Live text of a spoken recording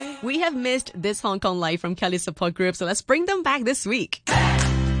We have missed this Hong Kong Life from Kelly's support group, so let's bring them back this week.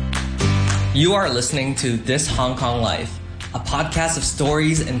 You are listening to This Hong Kong Life, a podcast of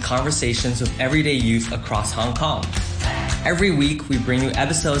stories and conversations with everyday youth across Hong Kong. Every week, we bring you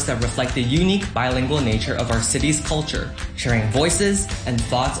episodes that reflect the unique bilingual nature of our city's culture, sharing voices and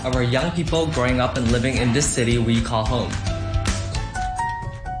thoughts of our young people growing up and living in this city we call home.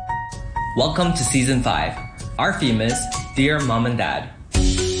 Welcome to Season 5. Our theme is Dear Mom and Dad.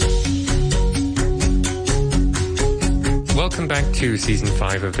 Welcome back to Season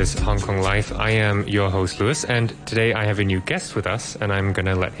 5 of This Hong Kong Life. I am your host, Lewis, and today I have a new guest with us, and I'm going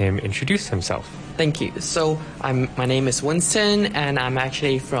to let him introduce himself. Thank you. So my name is Winston, and I'm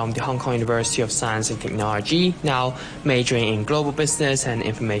actually from the Hong Kong University of Science and Technology, now majoring in global business and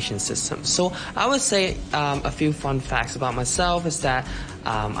information systems. So I would say a few fun facts about myself is that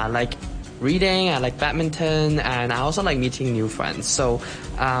I like reading, I like badminton, and I also like meeting new friends. So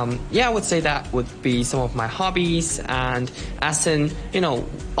I would say that would be some of my hobbies. And as in,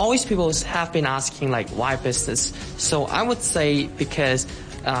 always people have been asking like, why business? So I would say because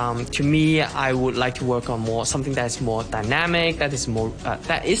to me, I would like to work on something that is more dynamic, that is more,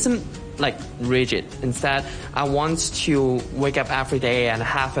 that isn't like rigid. Instead, I want to wake up every day and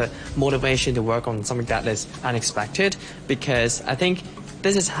have a motivation to work on something that is unexpected, because I think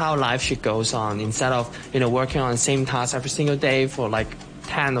this is how life should go on. Instead of, working on the same task every single day for like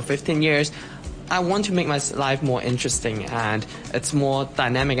 10 or 15 years, I want to make my life more interesting, and it's more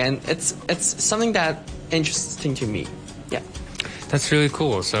dynamic, and it's something that interesting to me. Yeah. That's really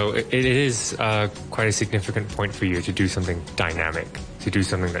cool. So it is quite a significant point for you to do something dynamic, to do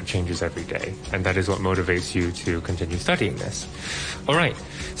something that changes every day. And that is what motivates you to continue studying this. All right.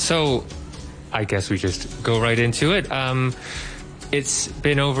 So I guess we just go right into it. It's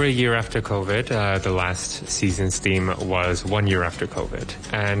been over a year after COVID. The last season's theme was 1 year after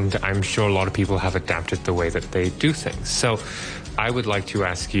COVID. And I'm sure a lot of people have adapted the way that they do things. So I would like to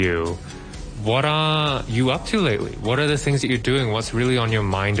ask you, what are you up to lately? What are the things that you're doing? What's really on your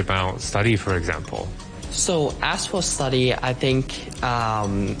mind about study, for example? So as for study, I think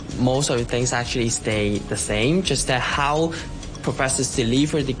most of the things actually stay the same, just that how professors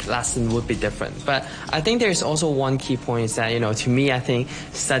deliver the lesson would be different. But I think there's also one key point is that, to me, I think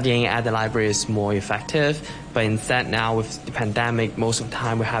studying at the library is more effective. But instead now with the pandemic, most of the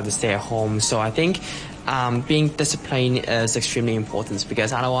time we have to stay at home. So I think being disciplined is extremely important,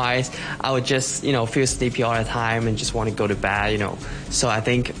 because otherwise I would just, feel sleepy all the time and just want to go to bed, So I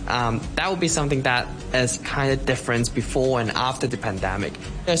think that would be something that is kind of different before and after the pandemic.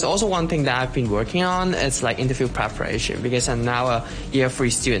 There's also one thing that I've been working on. It's like interview preparation, because I'm now a year 3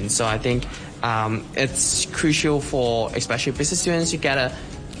 student. So I think it's crucial for especially business students to get a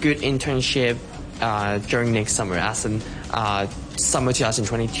good internship during next summer, as in summer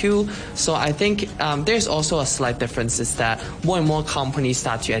 2022. So I think there's also a slight difference is that more and more companies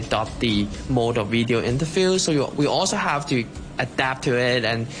start to adopt the mode of video interview. So we also have to adapt to it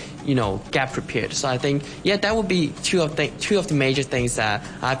and, get prepared. So I think, that would be two of the major things that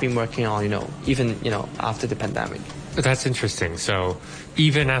I've been working on, even, after the pandemic. That's interesting. So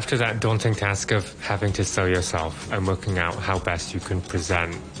even after that daunting task of having to sell yourself and working out how best you can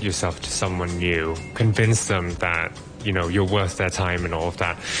present yourself to someone new, convince them that, you're worth their time and all of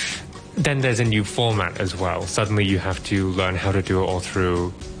that, then there's a new format as well. Suddenly you have to learn how to do it all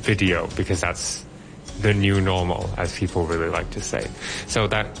through video, because that's the new normal, as people really like to say. So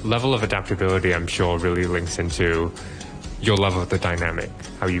that level of adaptability, I'm sure, really links into your love of the dynamic,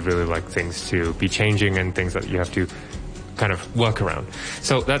 how you really like things to be changing and things that you have to kind of work around.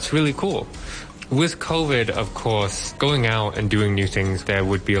 So that's really cool. With COVID, of course, going out and doing new things, there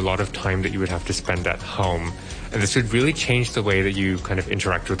would be a lot of time that you would have to spend at home. And this would really change the way that you kind of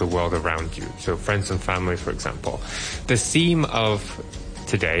interact with the world around you. So friends and family, for example. The theme of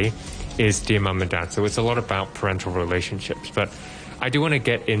today is Dear Mom and Dad. So it's a lot about parental relationships. But I do want to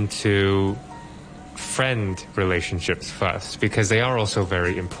get into friend relationships first, because they are also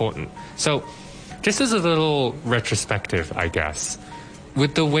very important. So just as a little retrospective, I guess,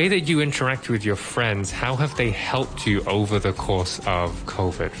 with the way that you interact with your friends, how have they helped you over the course of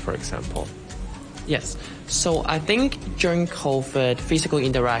COVID, for example? Yes. So I think during COVID, physical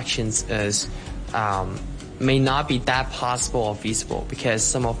interactions may not be that possible or feasible, because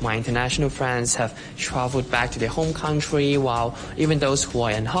some of my international friends have traveled back to their home country, while even those who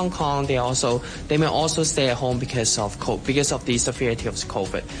are in Hong Kong, they may also stay at home because of the severity of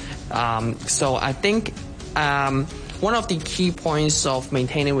COVID. So I think one of the key points of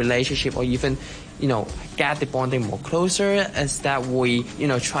maintaining relationship, or even get the bonding more closer is that we,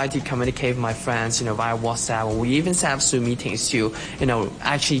 try to communicate with my friends, via WhatsApp, or we even set up Zoom meetings to,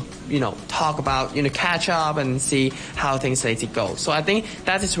 actually, talk about, catch up and see how things lately go. So I think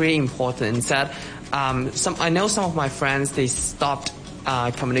that is really important. Instead, I know some of my friends, they stopped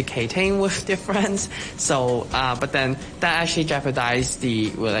communicating with their friends. So, but then that actually jeopardized the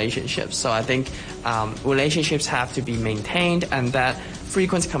relationships. So I think relationships have to be maintained, and that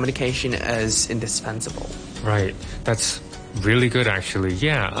frequent communication is indispensable. Right. That's really good, actually.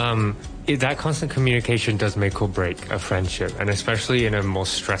 Yeah. That constant communication does make or break a friendship, and especially in a more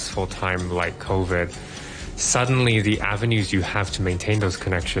stressful time like COVID, suddenly the avenues you have to maintain those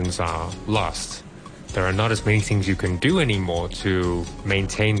connections are lost. There are not as many things you can do anymore to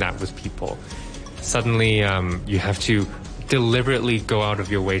maintain that with people. Suddenly, you have to deliberately go out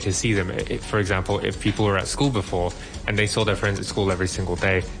of your way to see them. For example, if people were at school before and they saw their friends at school every single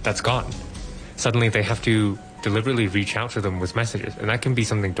day, that's gone. Suddenly, they have to deliberately reach out to them with messages. And that can be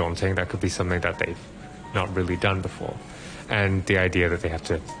something daunting. That could be something that they've not really done before. And the idea that they have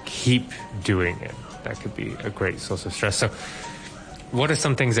to keep doing it, that could be a great source of stress. So what are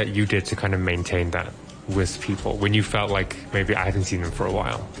some things that you did to kind of maintain that with people when you felt like maybe I hadn't seen them for a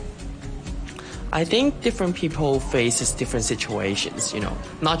while? I think different people faces different situations,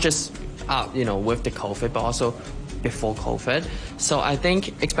 not just, with the COVID, but also before COVID. So I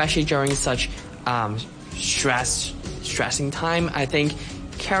think, especially during such stressing time, I think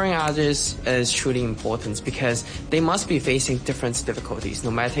caring others is truly important, because they must be facing different difficulties, no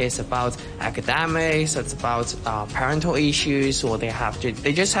matter it's about academics, it's about parental issues, or they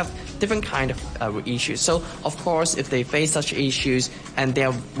just have different kind of issues. So of course, if they face such issues and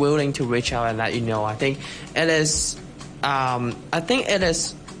they're willing to reach out and let you know, I think it is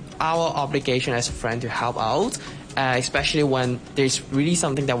our obligation as a friend to help out, especially when there's really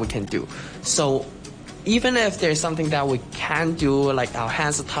something that we can do. So even if there's something that we can't do, like our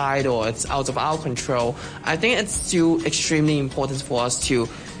hands are tied or it's out of our control, I think it's still extremely important for us to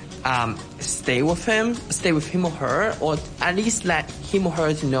stay with him or her, or at least let him or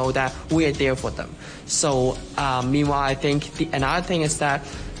her to know that we are there for them. So meanwhile, I think another thing is that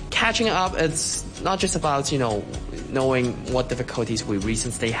catching up, it's not just about, knowing what difficulties we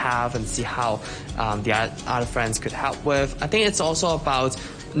recently have and see how the other friends could help with. I think it's also about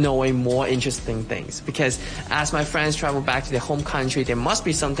knowing more interesting things, because as my friends travel back to their home country, there must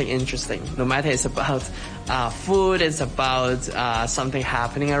be something interesting, no matter it's about food, it's about something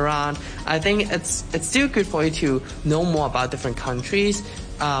happening around. I think it's still good for you to know more about different countries.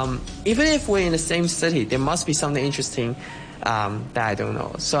 Even if we're in the same city, there must be something interesting that I don't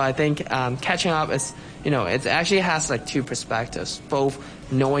know. So I think catching up is, it actually has like two perspectives, both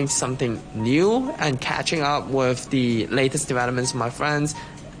knowing something new and catching up with the latest developments of my friends,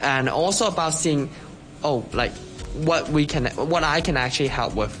 and also about seeing, what I can actually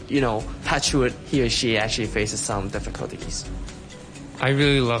help with, touch wood, he or she actually faces some difficulties. I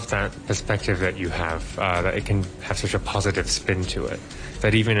really love that perspective that you have, that it can have such a positive spin to it.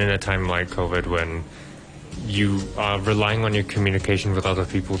 That even in a time like COVID, when you are relying on your communication with other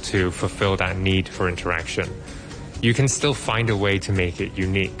people to fulfill that need for interaction, you can still find a way to make it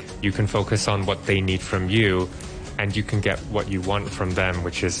unique. You can focus on what they need from you, and you can get what you want from them,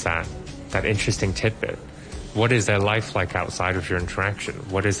 which is that interesting tidbit. What is their life like outside of your interaction?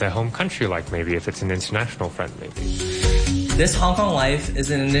 What is their home country like, maybe, if it's an international friend, maybe? This Hong Kong Life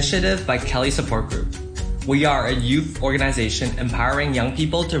is an initiative by Kelly Support Group. We are a youth organization empowering young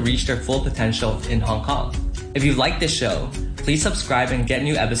people to reach their full potential in Hong Kong. If you like this show, please subscribe and get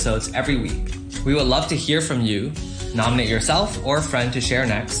new episodes every week. We would love to hear from you. Nominate yourself or a friend to share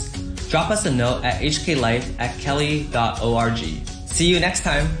next. Drop us a note at hklife@kelly.org. See you next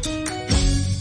time.